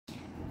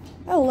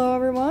Hello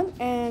everyone,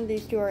 and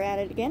these two are at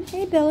it again.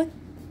 Hey Billy.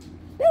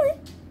 Billy.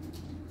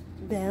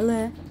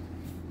 Bella.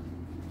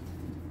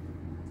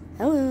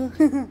 Hello.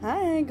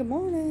 Hi, good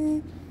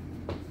morning.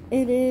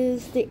 It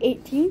is the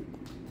 18th.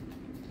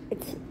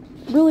 It's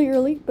really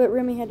early, but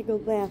Remy had to go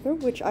to the bathroom,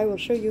 which I will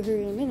show you her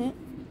in a minute.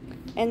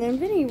 And then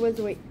Vinny was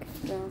awake.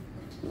 So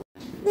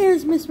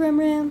there's Miss Ram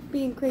Ram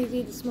being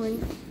crazy this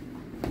morning.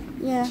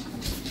 Yeah.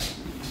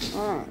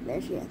 Alright,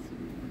 there she is.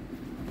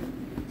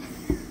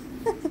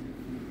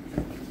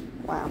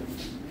 Wow.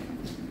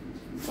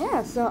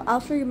 Yeah, so I'll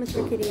show you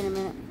Mr. Kitty in a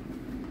minute.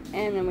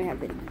 And then we have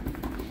Vinny.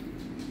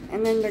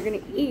 And then they're gonna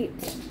eat.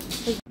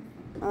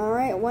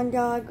 Alright, one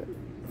dog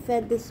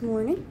fed this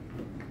morning.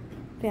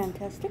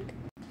 Fantastic.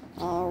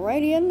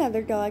 Alrighty,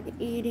 another dog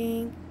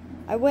eating.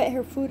 I wet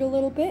her food a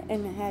little bit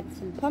and I had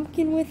some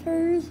pumpkin with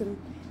hers, and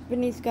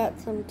Vinny's got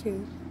some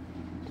too.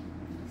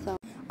 So,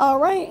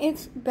 alright,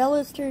 it's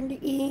Bella's turn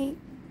to eat.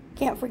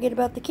 Can't forget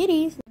about the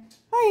kitties.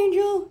 Hi,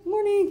 Angel.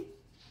 Morning.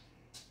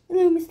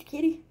 Hello, Mr.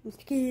 Kitty.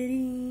 Mr.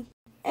 Kitty.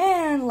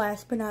 And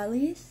last but not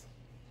least,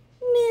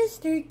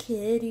 Mr.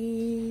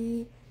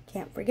 Kitty.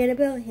 Can't forget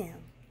about him.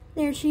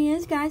 There she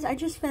is, guys. I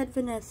just fed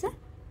Vanessa.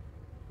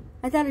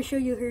 I thought I'd show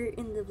you her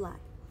in the vlog.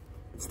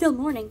 It's still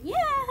morning. Yeah,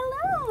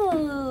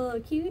 hello,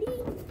 cutie.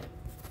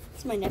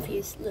 It's my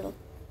nephew's little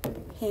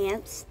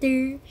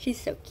hamster. She's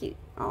so cute.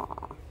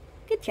 Aw,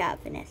 good job,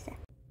 Vanessa.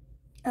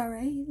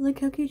 Alright,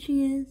 look how cute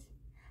she is.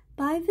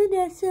 Bye,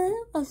 Vanessa.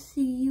 I'll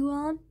see you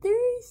on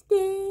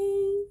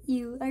Thursday.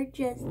 You are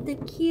just the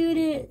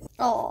cutest.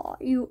 Aw,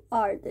 you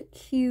are the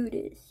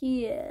cutest.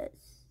 Yes,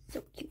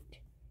 so cute.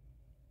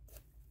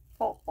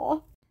 Aw.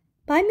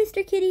 Bye,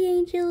 Mr. Kitty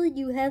Angel.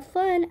 You have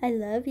fun. I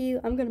love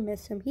you. I'm going to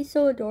miss him. He's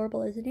so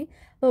adorable, isn't he?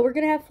 But we're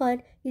going to have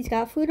fun. He's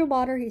got food and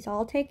water. He's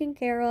all taken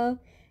care of.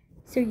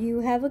 So you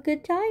have a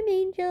good time,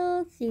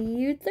 Angel. See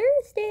you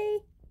Thursday.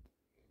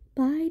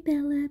 Bye,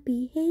 Bella.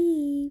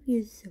 Behave.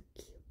 You're so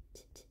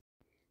cute.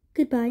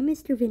 Goodbye,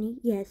 Mr. Vinny.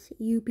 Yes,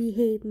 you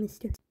behave,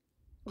 Mr.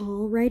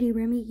 Alrighty,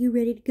 Remy. You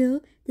ready to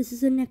go? This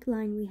is a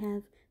neckline we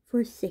have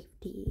for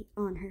safety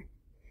on her.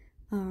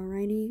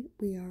 Alrighty.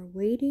 We are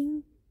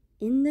waiting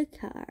in the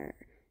car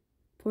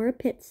for a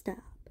pit stop.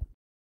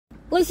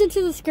 Listen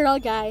to this girl,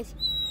 guys.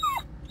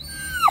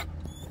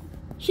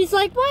 She's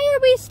like, why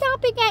are we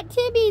stopping at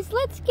Timmy's?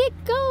 Let's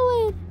get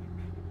going.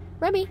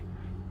 Remy.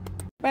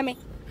 Remy.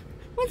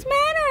 What's the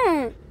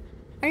matter?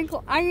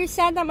 Are you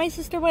sad that my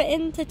sister went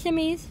into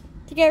Timmy's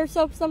to get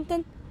herself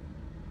something?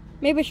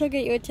 Maybe she'll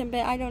get you a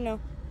Timbit. I don't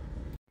know.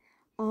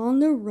 On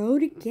the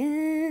road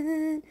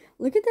again.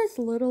 Look at this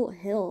little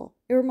hill.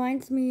 It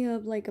reminds me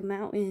of like a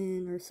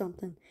mountain or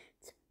something.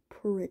 It's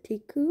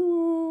pretty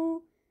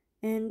cool.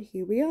 And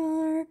here we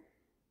are.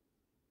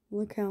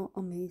 Look how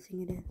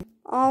amazing it is.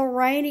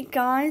 Alrighty,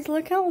 guys.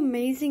 Look how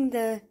amazing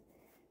the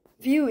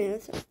view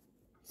is.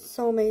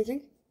 So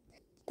amazing.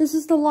 This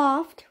is the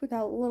loft. We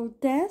got a little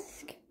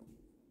desk.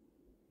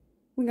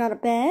 We got a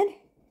bed.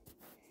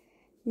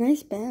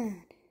 Nice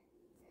bed.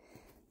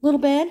 Little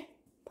bed.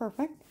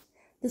 Perfect.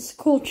 This is a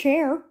cool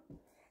chair.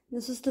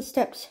 This is the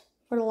steps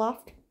for the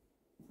loft.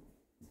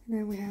 And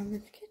then we have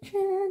this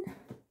kitchen.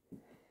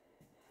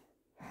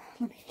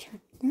 Let me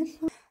turn this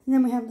on. And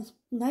then we have this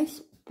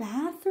nice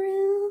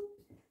bathroom.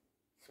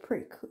 It's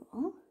pretty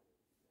cool.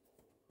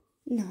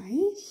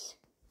 Nice.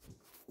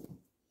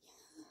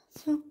 Yeah,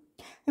 so,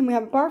 and we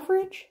have a bar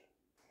fridge.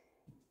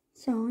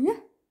 So, yeah,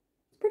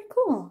 it's pretty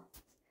cool.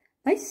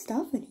 Nice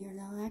stuff in here,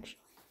 though, actually.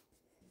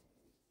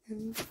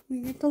 And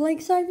we get the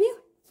lakeside view.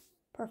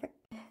 Perfect.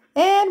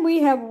 And we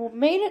have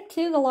made it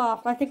to the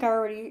loft. I think I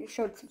already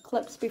showed some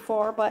clips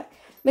before, but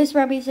Miss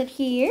Remy's in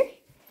here.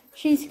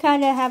 She's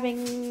kind of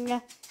having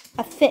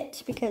a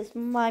fit because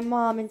my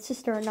mom and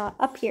sister are not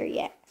up here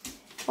yet.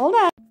 Hold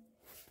on.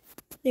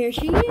 There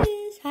she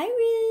is. Hi,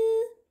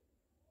 Rue.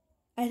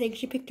 I think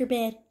she picked her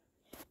bed.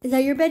 Is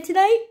that your bed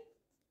tonight?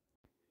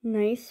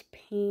 Nice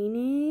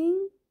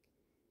painting.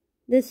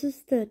 This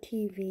is the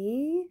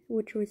TV,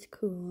 which was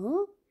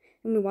cool.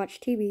 And we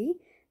watched TV.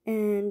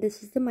 And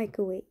this is the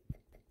microwave.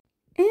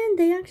 And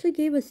they actually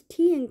gave us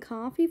tea and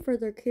coffee for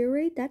their cure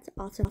rate. That's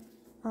awesome.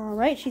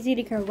 Alright, she's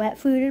eating her wet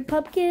food and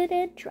pumpkin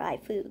and dry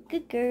food.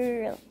 Good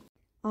girl.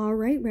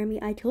 Alright, Remy,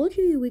 I told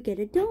you would get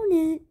a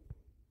donut.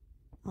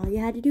 All you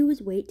had to do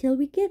was wait till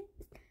we get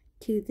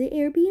to the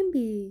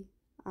Airbnb.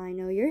 I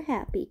know you're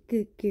happy.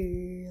 Good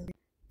girl.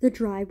 The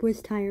drive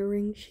was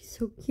tiring. She's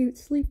so cute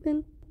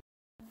sleeping.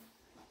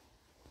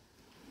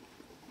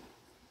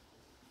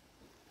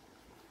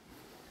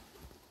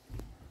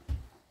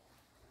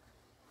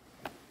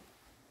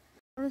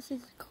 This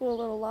is cool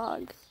little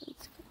logs.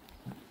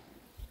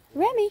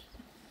 Remy!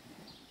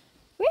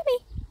 Remy!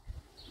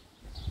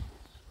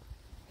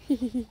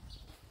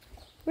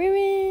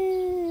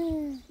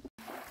 Remy!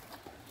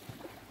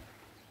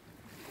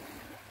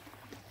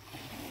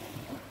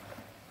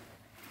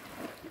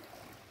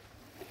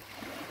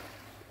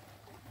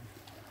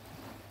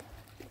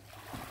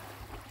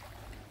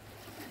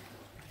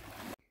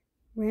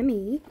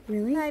 Remy,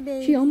 really? Hi,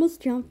 babe. She almost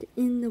jumped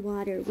in the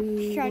water.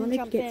 We Trying to wanted to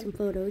jump get in. some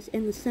photos,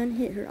 and the sun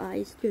hit her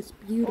eyes. Just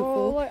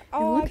beautiful.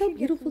 And look how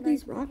beautiful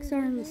these rocks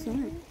are in the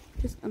sun.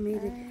 Just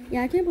amazing.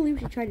 Yeah, I can't believe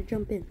she tried to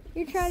jump in.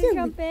 You trying to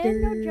jump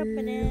in? No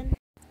jumping in.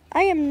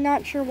 I am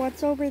not sure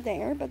what's over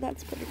there, but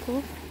that's pretty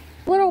cool.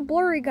 A little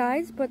blurry,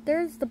 guys, but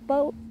there's the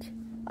boat.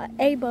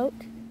 A boat.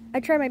 I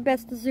try my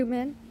best to zoom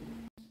in.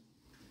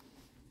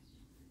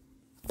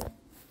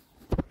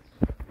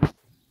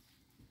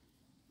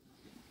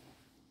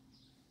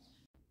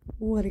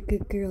 What a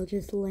good girl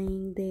just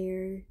laying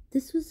there.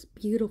 This was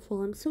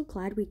beautiful. I'm so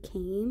glad we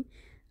came.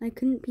 I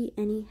couldn't be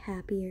any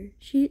happier.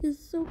 She is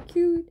so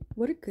cute.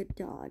 What a good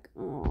dog.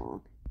 Aw,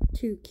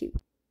 too cute.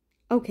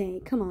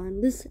 Okay, come on.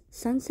 This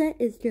sunset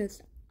is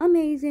just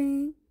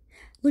amazing.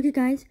 Look at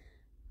guys.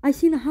 I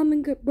seen a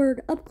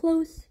hummingbird up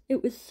close.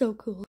 It was so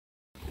cool.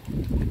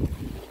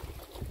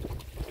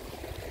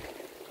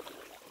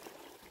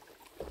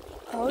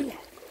 Oh, yeah.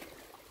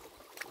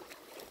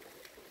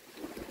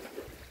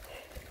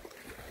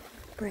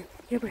 Break.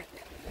 Your break.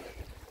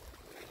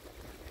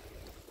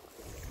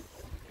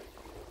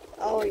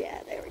 Oh, yeah.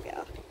 There we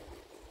go.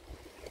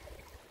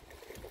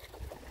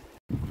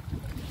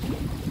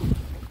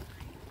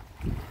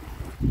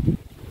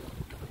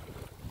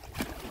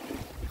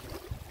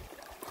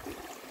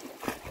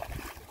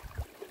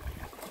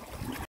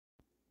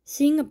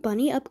 Seeing a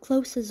bunny up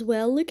close as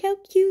well. Look how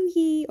cute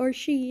he or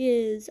she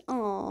is.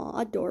 Aw,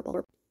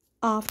 adorable.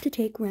 Off to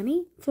take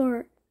Remy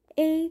for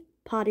a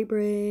potty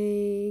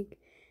break.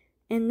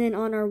 And then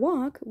on our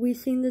walk, we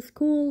seen this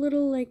cool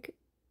little, like,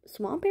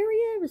 swamp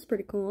area. It was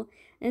pretty cool.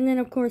 And then,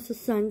 of course, the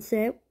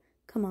sunset.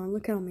 Come on,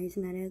 look how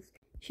amazing that is.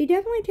 She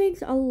definitely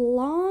takes a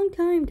long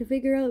time to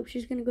figure out if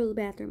she's going to go to the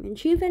bathroom. And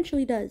she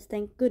eventually does,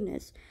 thank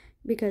goodness.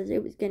 Because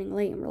it was getting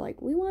late and we're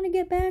like, we want to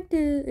get back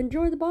to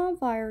enjoy the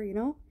bonfire, you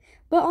know?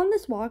 But on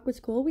this walk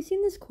was cool. We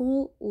seen this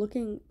cool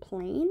looking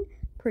plane.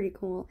 Pretty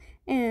cool.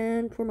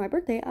 And for my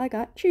birthday, I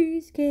got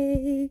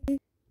cheesecake.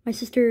 My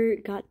sister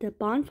got the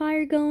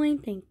bonfire going,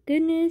 thank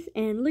goodness,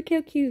 and look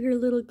how cute her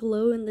little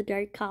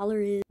glow-in-the-dark collar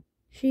is.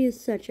 She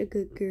is such a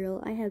good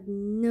girl. I have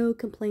no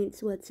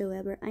complaints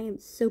whatsoever. I am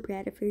so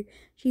proud of her.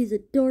 She is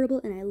adorable,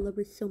 and I love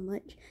her so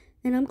much.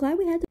 And I'm glad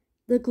we had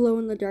the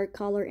glow-in-the-dark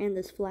collar and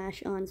this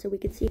flash on so we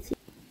could see.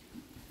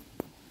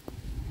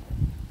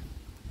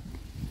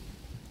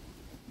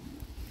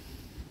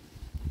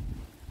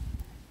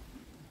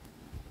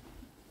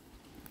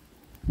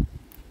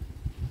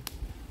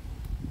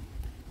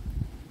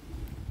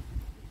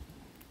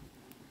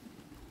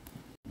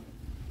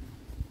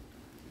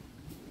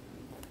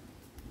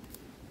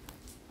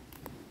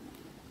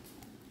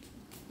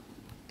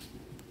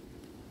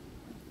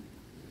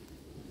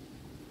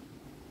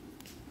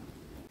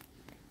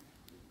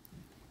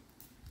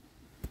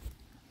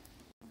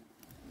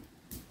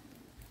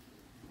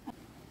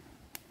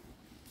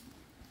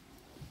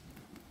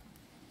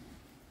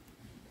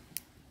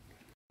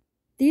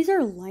 These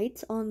are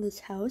lights on this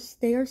house.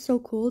 They are so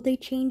cool. They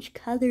change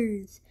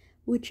colors,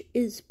 which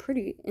is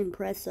pretty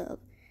impressive.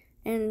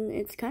 And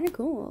it's kind of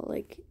cool,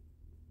 like,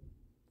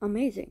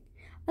 amazing.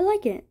 I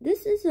like it.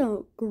 This is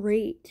a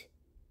great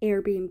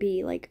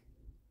Airbnb, like,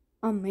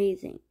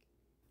 amazing.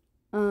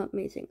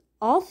 Amazing.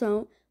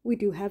 Also, we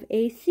do have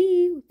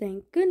AC,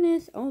 thank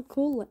goodness. Oh,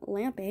 cool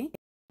lamp, eh?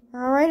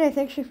 Alright, I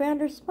think she found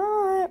her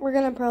spot. We're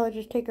gonna probably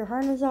just take her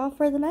harness off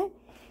for the night.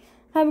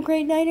 Have a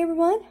great night,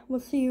 everyone. We'll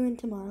see you in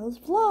tomorrow's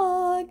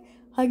vlog.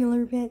 Hug and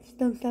love your pets.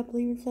 Don't stop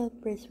believing yourself.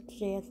 Brace for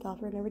today. I stop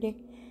for it every day.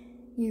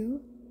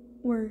 You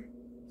were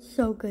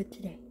so good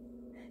today.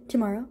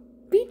 Tomorrow,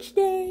 beach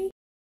day.